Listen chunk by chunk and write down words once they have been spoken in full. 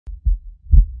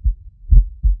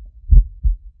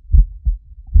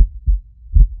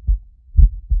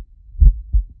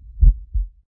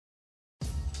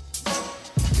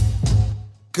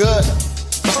good.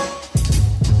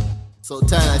 So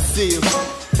time I see you.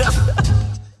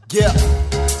 Yeah.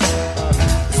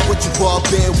 It's what you all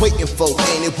been waiting for.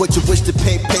 Ain't it what you wish to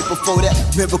paint paper for? That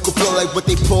miracle flow like what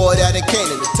they poured out in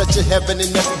Canaan. The touch of heaven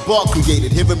in every bar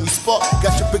created. Hearing me spark.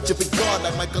 Got your picture for God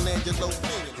like Michelangelo.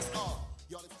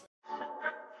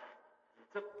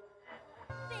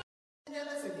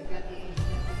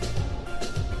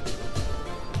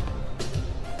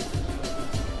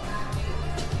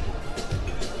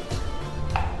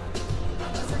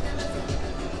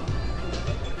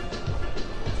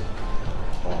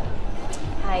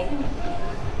 Hi.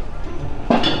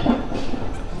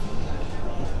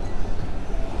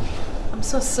 I'm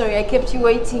so sorry I kept you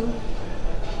waiting.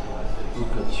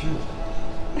 Look at you.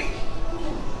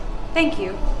 Thank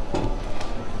you.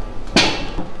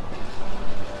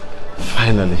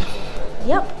 Finally.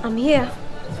 Yep, I'm here.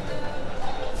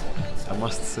 I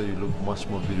must say you look much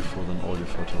more beautiful than all your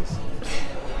photos.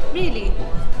 Really?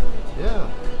 Yeah.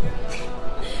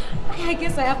 I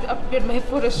guess I have to upgrade my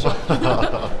Photoshop.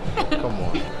 Come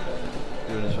on. You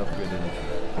don't need to upgrade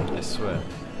anything. I swear.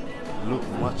 You look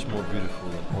much more beautiful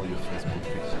than all your Facebook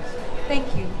pictures.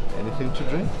 Thank you. Anything to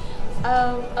drink?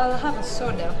 I'll have a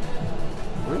soda.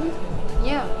 Really?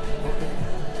 Yeah.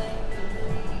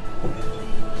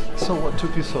 So what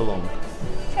took you so long?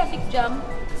 Traffic jam.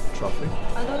 Traffic?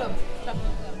 A lot of traffic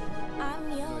jam.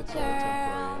 I'm your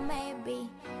girl, maybe.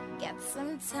 Get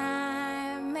some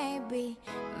time, maybe.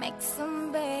 Make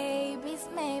some babies,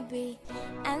 maybe.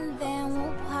 And then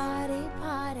we'll party,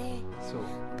 party. So?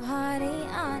 Party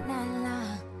all night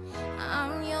long.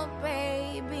 I'm your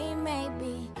baby,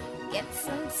 maybe. Get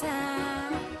some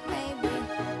time, maybe.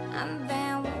 And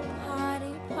then we'll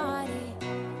party, party.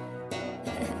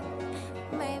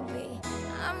 Maybe.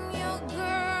 I'm your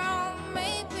girl,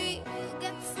 maybe.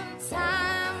 Get some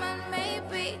time and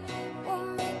maybe we'll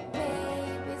make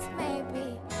babies,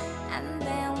 maybe. And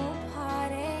then we'll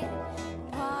party,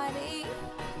 party.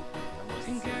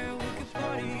 Girl, we could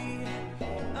party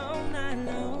all night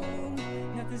long.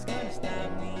 Nothing's gonna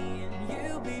stop me and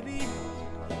you, baby.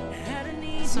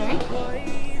 Sorry?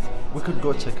 We could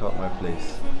go check out my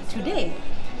place. Today?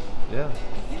 Yeah.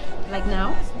 Like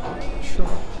now? Sure.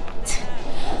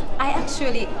 I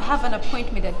actually have an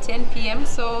appointment at 10 p.m.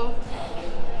 so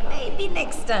maybe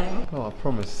next time. No, I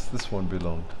promise this won't be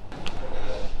long.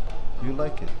 You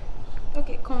like it?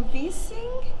 Okay,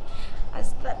 convincing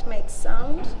as that might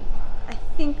sound, I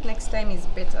think next time is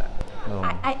better. No.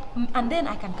 And then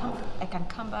I can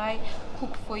come by,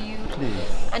 cook for you.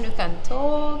 Please. And we can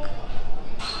talk.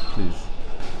 Please.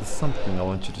 There's something I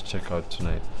want you to check out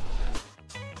tonight.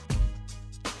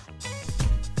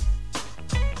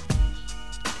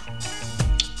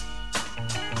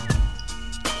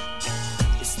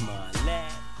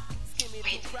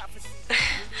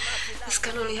 This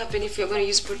can only happen if you're going to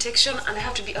use protection, and I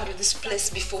have to be out of this place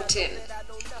before 10.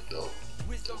 No.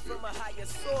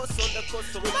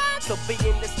 So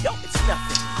being this, yo, it's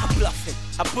nothing. I'm bluffing.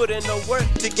 I put in the work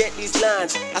to get these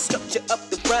lines. I structure up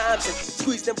the rhymes and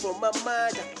squeeze them from my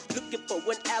mind. I'm looking for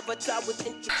an avatar with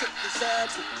intricate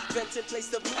designs. Vent in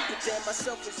place of me to jam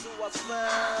myself is who I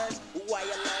find. Why a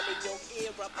line in your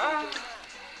ear?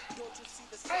 Don't you see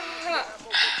the sign?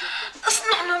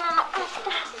 No,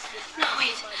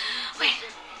 wait.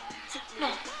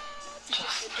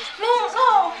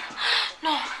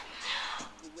 No.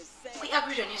 We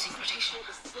agreed on using protection.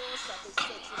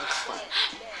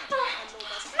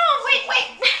 No, wait.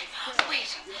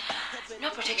 No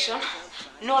protection,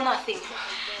 no nothing.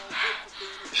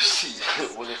 You see,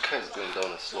 when your car is going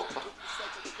down a slope,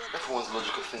 everyone's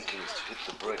logical thinking is to hit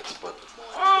the brakes, but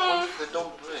what if they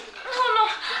don't brake? No,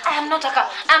 I am not a car.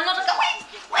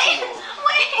 Wait.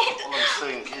 All I'm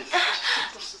saying is,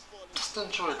 just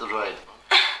enjoy the ride.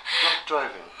 Not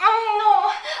driving.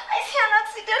 No, I see an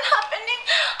accident happening.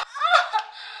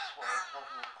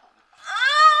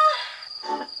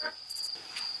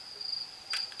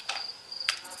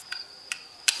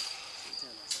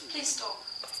 Please stop.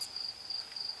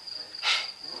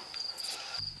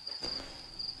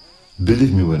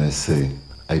 Believe me when I say,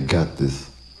 I got this.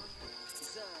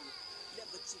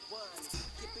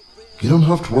 You don't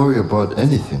have to worry about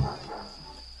anything.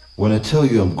 When I tell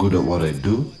you I'm good at what I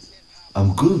do,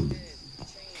 I'm good.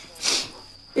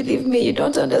 Believe me, you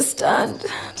don't understand.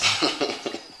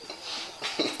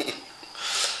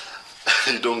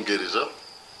 You don't get it, huh?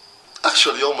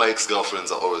 Actually, all my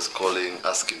ex-girlfriends are always calling,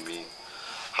 asking me,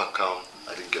 how come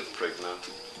I didn't get pregnant?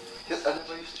 Yes, I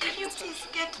never used to. Can you please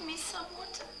get me some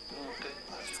water? Okay.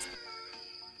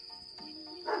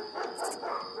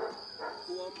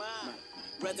 Who am I?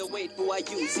 rather wait for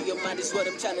you. See, your mind is what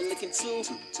I'm trying to look into.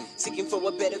 Seeking for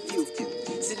a better view.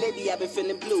 See, lately I've been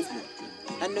feeling blue.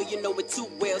 I know you know it too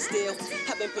well still.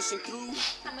 I've been pushing through.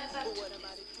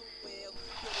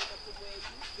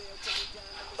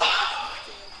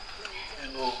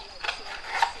 You know,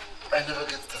 I never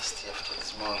get thirsty after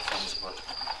these marathons, but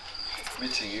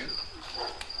meeting you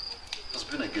has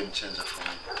been a game changer for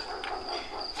me.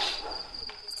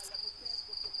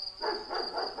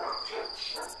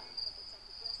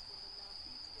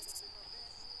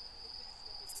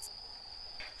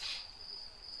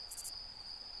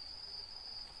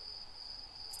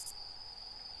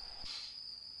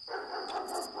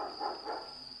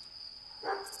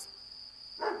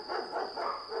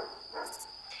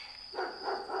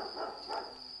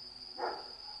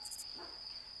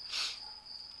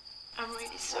 I'm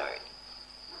really sorry.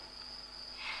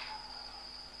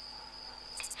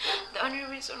 The only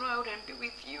reason why I wouldn't be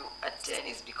with you at 10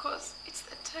 is because it's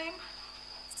the time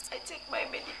I take my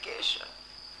medication.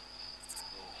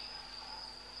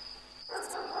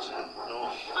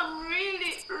 No. I'm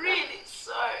really, really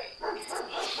sorry.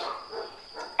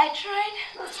 I tried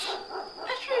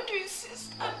to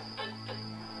insist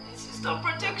on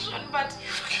protection, but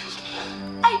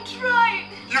I tried.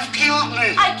 You've killed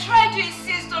me! I tried to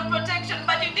insist on protection,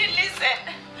 but you didn't listen.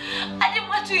 I didn't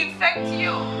want to infect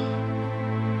you.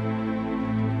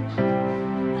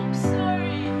 I'm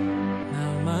sorry.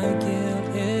 Now my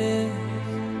guilt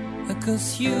is a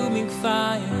consuming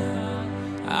fire.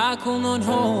 I could not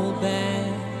hold back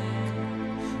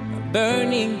a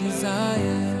burning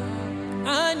desire.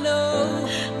 I know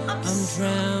I'm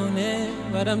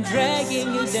drowning, but I'm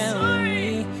dragging you down with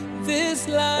me. This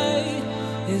light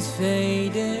is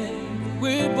fading.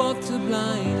 We're both too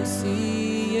blind to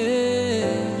see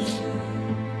it.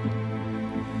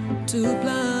 Too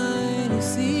blind to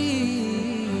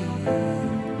see.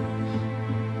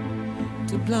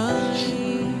 Too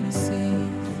blind to see.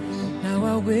 Now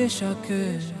I wish I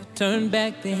could turn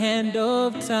back the hand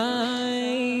of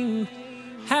time.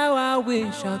 How I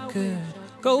wish I could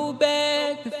go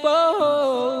back before.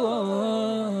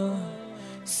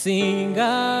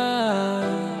 Singa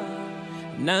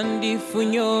Nandi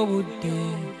funyo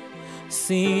ude.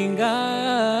 Singa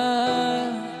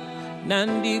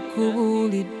Nandi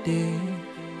kubulide.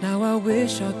 Now I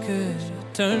wish I could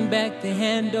turn back the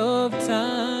hand of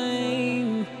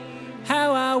time.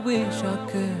 How I wish I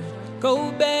could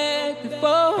go back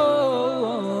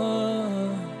before.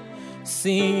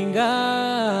 Singa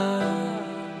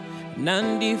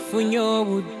Nandi funyo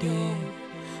ude.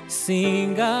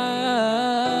 Singa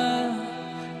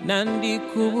Nandi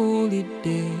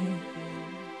kubulide.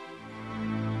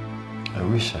 I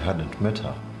wish I hadn't met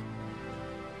her.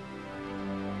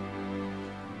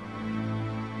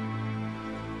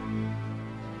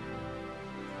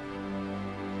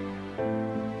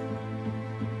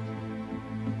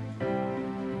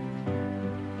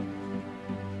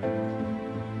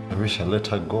 I wish I let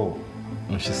her go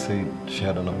when she said she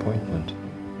had an appointment.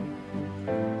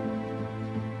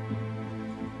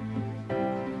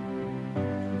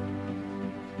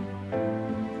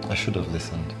 I should have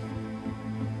listened.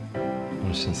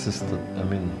 When she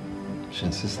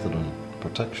insisted on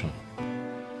protection.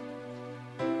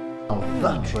 Now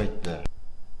that right there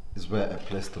is where I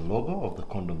place the logo of the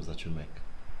condoms that you make.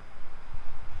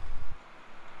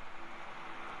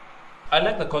 I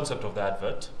like the concept of the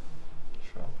advert.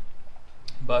 Sure.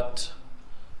 But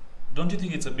don't you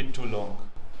think it's a bit too long?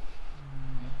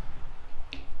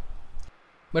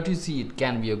 But you see, it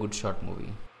can be a good short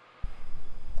movie.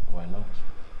 Why not?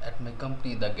 At my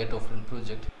company, the Ghetto Film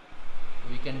Project,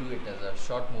 we can do it as a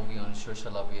short movie on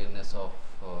social awareness of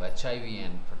HIV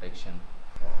and protection.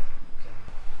 Okay.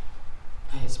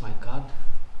 Here's my card.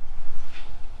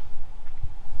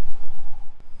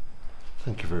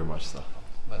 Thank you very much, sir.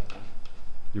 Welcome.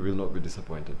 You will not be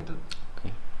disappointed.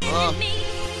 Okay.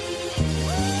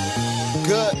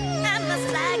 Good.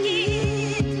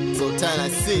 So time I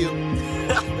see you.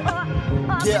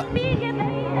 Yeah.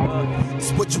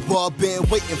 It's what you all been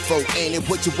waiting for, ain't it?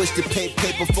 What you wish to paint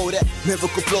paper for, that miracle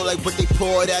flow like what they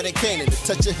poured out in Canaan. The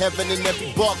touch of heaven in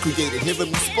every bar created.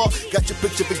 Hearing me spark, got your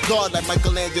picture big God like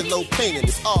Michelangelo painted.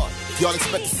 It's art. Y'all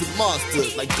expected some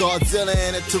monsters like Godzilla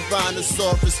and a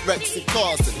Tyrannosaurus Rex and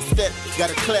Carson. Instead,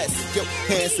 got a classic, yo,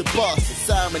 hands in Boston.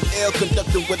 Simon L.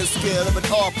 conducting with a scale of an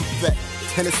opera vet.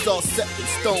 And it's all set in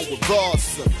stone with raw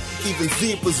sun. Even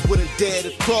zebras wouldn't dare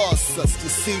to cross us. You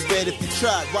see red if you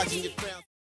tried watching your